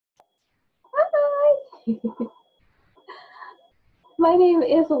My name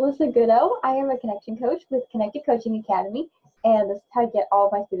is Alyssa Goodeaux. I am a connection coach with Connected Coaching Academy, and this is how I get all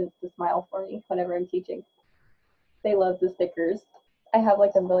of my students to smile for me whenever I'm teaching. They love the stickers. I have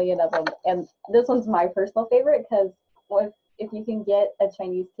like a million of them, and this one's my personal favorite because if you can get a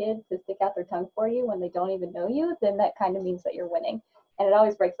Chinese kid to stick out their tongue for you when they don't even know you, then that kind of means that you're winning, and it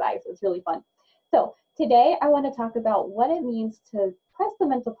always breaks the ice. It's really fun. So today I want to talk about what it means to press the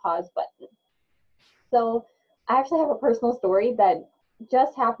mental pause button. So I actually have a personal story that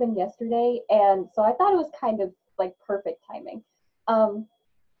just happened yesterday, and so I thought it was kind of like perfect timing.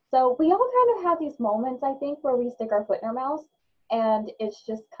 So we all kind of have these moments, I think, where we stick our foot in our mouth, and it's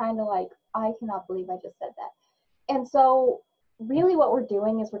just kind of like, I cannot believe I just said that. And so really what we're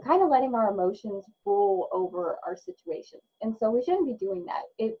doing is we're kind of letting our emotions rule over our situations. And so we shouldn't be doing that.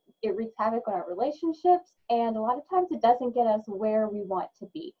 It wreaks havoc on our relationships, and a lot of times it doesn't get us where we want to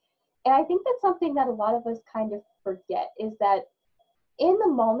be. And I think that's something that a lot of us kind of forget, is that in the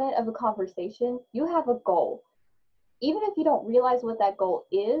moment of a conversation, you have a goal. Even if you don't realize what that goal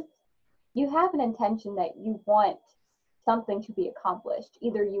is, you have an intention that you want something to be accomplished.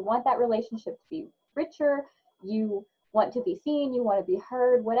 Either you want that relationship to be richer, you want to be seen, you want to be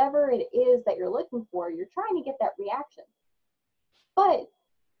heard, whatever it is that you're looking for, you're trying to get that reaction. But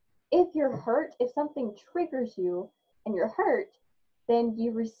if you're hurt, if something triggers you and you're hurt, then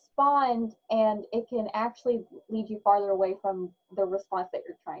you respond, and it can actually lead you farther away from the response that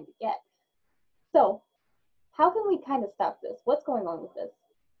you're trying to get. So how can we kind of stop this? What's going on with this?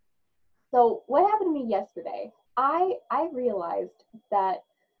 So what happened to me yesterday? I realized that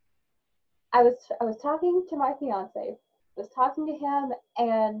I was talking to my fiance, was talking to him,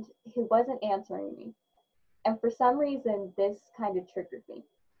 and he wasn't answering me. And for some reason, this kind of triggered me.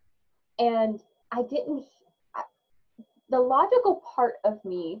 And I didn't, the logical part of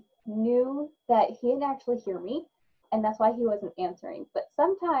me knew that he didn't actually hear me, and that's why he wasn't answering. But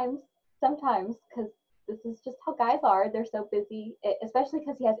sometimes, because this is just how guys are, they're so busy, especially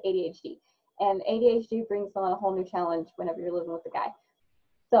because he has ADHD. And ADHD brings on a whole new challenge whenever you're living with a guy.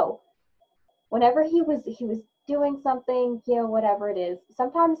 So whenever he was doing something, whatever it is,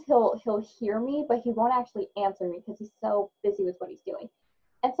 sometimes he'll hear me, but he won't actually answer me because he's so busy with what he's doing.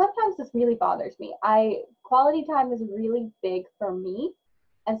 And sometimes this really bothers me. Quality time is really big for me.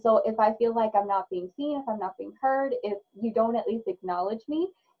 And so if I feel like I'm not being seen, if I'm not being heard, if you don't at least acknowledge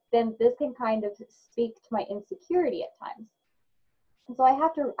me, then this can kind of speak to my insecurity at times. And so I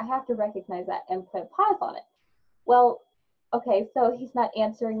have to recognize that and put a pause on it. Well, okay, so he's not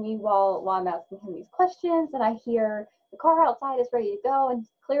answering me while I'm asking him these questions, and I hear the car outside is ready to go, and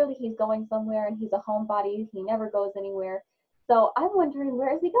clearly he's going somewhere, and he's a homebody. He never goes anywhere. So I'm wondering,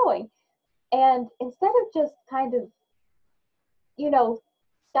 where is he going? And instead of just kind of,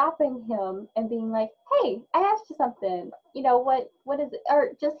 stopping him and being like, hey, I asked you something, what is it?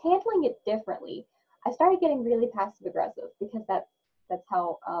 Or just handling it differently, I started getting really passive aggressive, because that's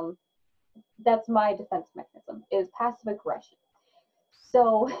how, that's my defense mechanism, is passive aggression.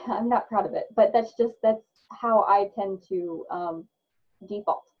 So I'm not proud of it, but that's how I tend to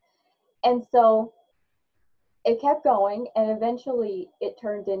default. And so it kept going, and eventually it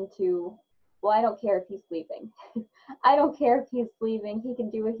turned into, well, I don't care if he's leaving. I don't care if he's leaving. He can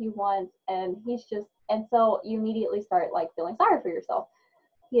do what he wants, and and so you immediately start like feeling sorry for yourself.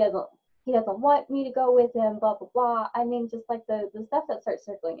 He doesn't want me to go with him, blah, blah, blah. I mean, just like the stuff that starts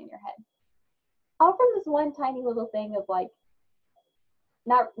circling in your head. All from this one tiny little thing of like,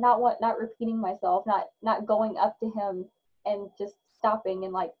 not repeating myself, not going up to him and just stopping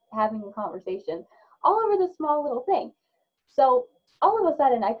and like having a conversation, all over this small little thing. So all of a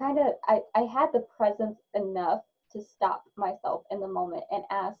sudden, I had the presence enough to stop myself in the moment and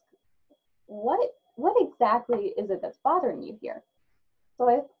ask, what exactly is it that's bothering you here?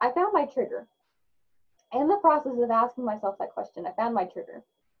 So I found my trigger. In the process of asking myself that question, I found my trigger.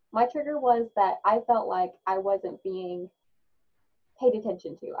 My trigger was that I felt like I wasn't being paid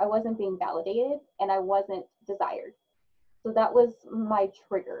attention to. I wasn't being validated, and I wasn't desired. So that was my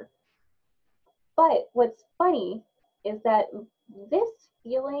trigger. But what's funny is that this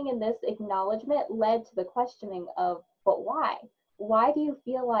feeling and this acknowledgement led to the questioning of, but why? Why do you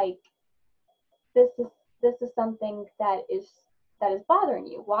feel like this is something that is bothering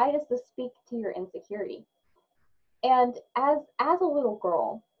you? Why does this speak to your insecurity? And as a little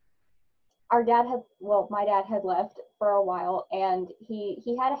girl, my dad had left for a while, and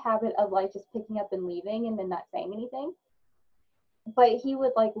he had a habit of like just picking up and leaving and then not saying anything. But he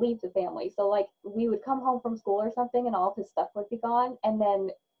would like leave the family. So like we would come home from school or something, and all of his stuff would be gone, and then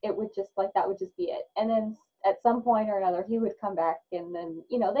it would just like, that would just be it. And then at some point or another, he would come back, and then,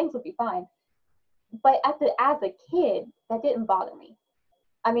 things would be fine. but as a kid, that didn't bother me.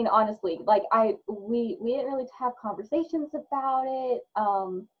 I mean, honestly, like we didn't really have conversations about it.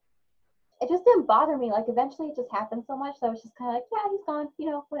 It just didn't bother me. Like eventually it just happened so much that I was just kind of like, yeah, he's gone,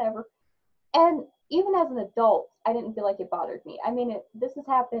 whatever. And even as an adult, I didn't feel like it bothered me. I mean, this has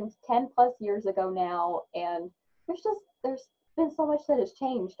happened 10 plus years ago now, and there's been so much that has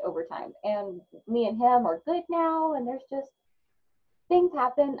changed over time. And me and him are good now, and there's just things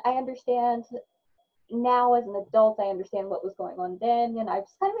happen. I understand now as an adult, I understand what was going on then, and I've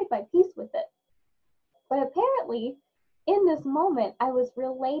just kind of made my peace with it. But apparently, in this moment, I was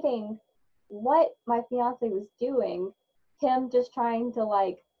relating what my fiance was doing, him just trying to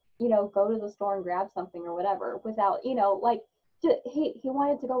like, go to the store and grab something or whatever without, like he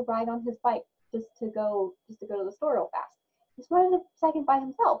wanted to go ride on his bike just to go to the store real fast. He just wanted a second by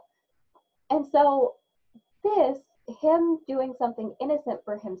himself. And so this, him doing something innocent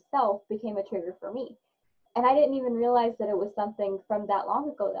for himself became a trigger for me. And I didn't even realize that it was something from that long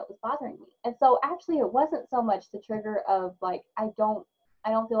ago that was bothering me. And so actually it wasn't so much the trigger of like, I don't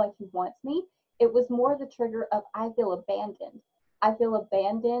feel like he wants me. It was more the trigger of I feel abandoned. I feel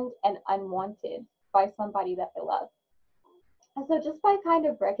abandoned and unwanted by somebody that I love. And so just by kind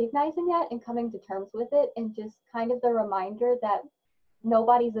of recognizing that and coming to terms with it, and just kind of the reminder that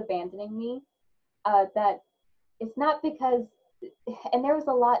nobody's abandoning me, that it's not because, and there was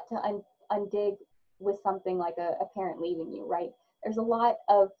a lot to undig with something like a parent leaving you, right? There's a lot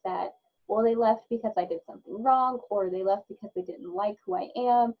of that, well, they left because I did something wrong, or they left because they didn't like who I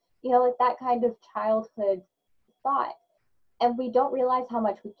am, like that kind of childhood thought. And we don't realize how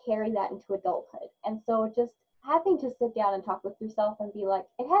much we carry that into adulthood. And so just having to sit down and talk with yourself and be like,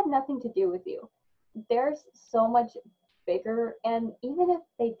 it had nothing to do with you. There's so much bigger, and even if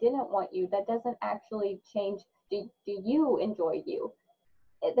they didn't want you, that doesn't actually change. Do you enjoy you?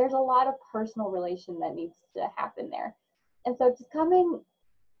 There's a lot of personal relation that needs to happen there. And so just having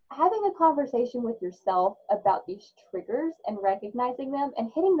a conversation with yourself about these triggers and recognizing them and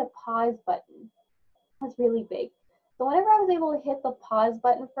hitting the pause button was really big. So whenever I was able to hit the pause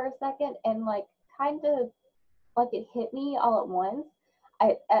button for a second and like kind of like it hit me all at once,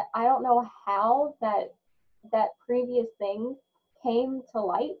 I don't know how that previous thing came to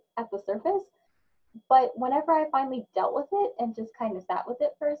light at the surface, but whenever I finally dealt with it and just kind of sat with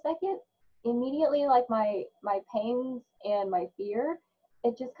it for a second, immediately like my pains and my fear,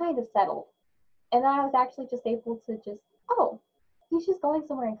 it just kind of settled. And then I was actually just able to just, oh, he's just going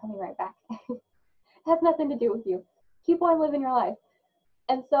somewhere and coming right back. It has nothing to do with you. Keep on living your life.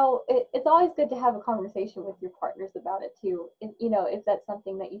 And so it's always good to have a conversation with your partners about it too. If that's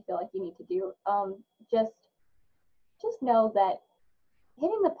something that you feel like you need to do, just know that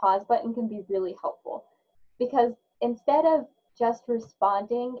hitting the pause button can be really helpful, because instead of just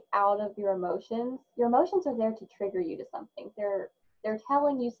responding out of your emotions are there to trigger you to something. They're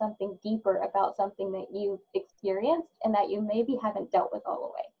telling you something deeper about something that you've experienced and that you maybe haven't dealt with all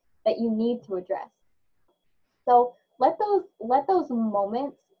the way, that you need to address. So let those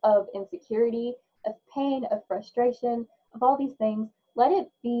moments of insecurity, of pain, of frustration, of all these things, let it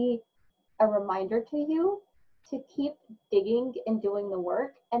be a reminder to you to keep digging and doing the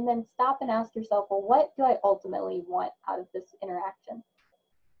work, and then stop and ask yourself, well, what do I ultimately want out of this interaction?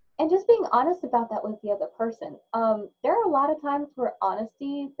 And just being honest about that with the other person. There are a lot of times where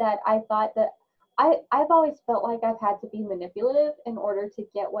honesty that I thought that I've always felt like I've had to be manipulative in order to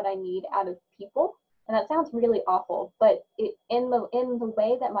get what I need out of people. And that sounds really awful, but in the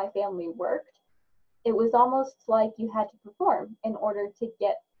way that my family worked, it was almost like you had to perform in order to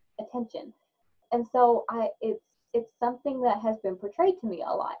get attention. And so it's something that has been portrayed to me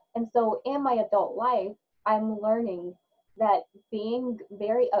a lot. And so in my adult life, I'm learning that being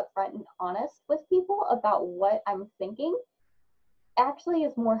very upfront and honest with people about what I'm thinking actually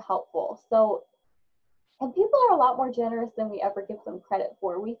is more helpful. So, and people are a lot more generous than we ever give them credit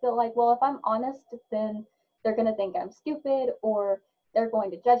for. We feel like, well, if I'm honest, then they're going to think I'm stupid, or they're going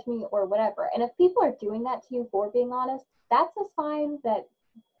to judge me, or whatever. And if people are doing that to you for being honest, that's a sign that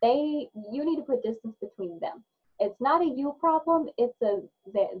you need to put distance between them. It's not a you problem, it's a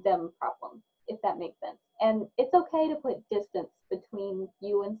them problem, if that makes sense. And it's okay to put distance between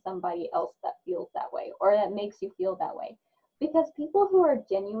you and somebody else that feels that way, or that makes you feel that way. Because people who are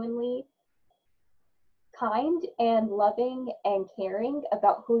genuinely kind and loving and caring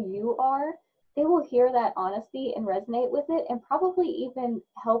about who you are, they will hear that honesty and resonate with it, and probably even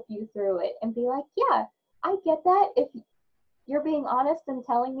help you through it and be like, yeah, I get that. If you're being honest and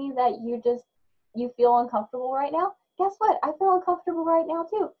telling me that you feel uncomfortable right now, guess what? I feel uncomfortable right now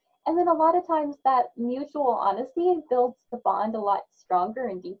too. And then a lot of times that mutual honesty builds the bond a lot stronger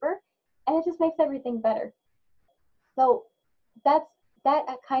and deeper. and it just makes everything better. So that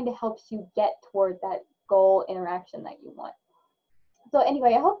kind of helps you get toward that goal interaction that you want. So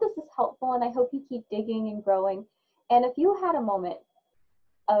anyway, I hope this is helpful, and I hope you keep digging and growing. And if you had a moment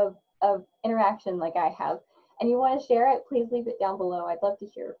of interaction like I have, and you want to share it, please leave it down below. I'd love to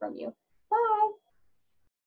hear from you.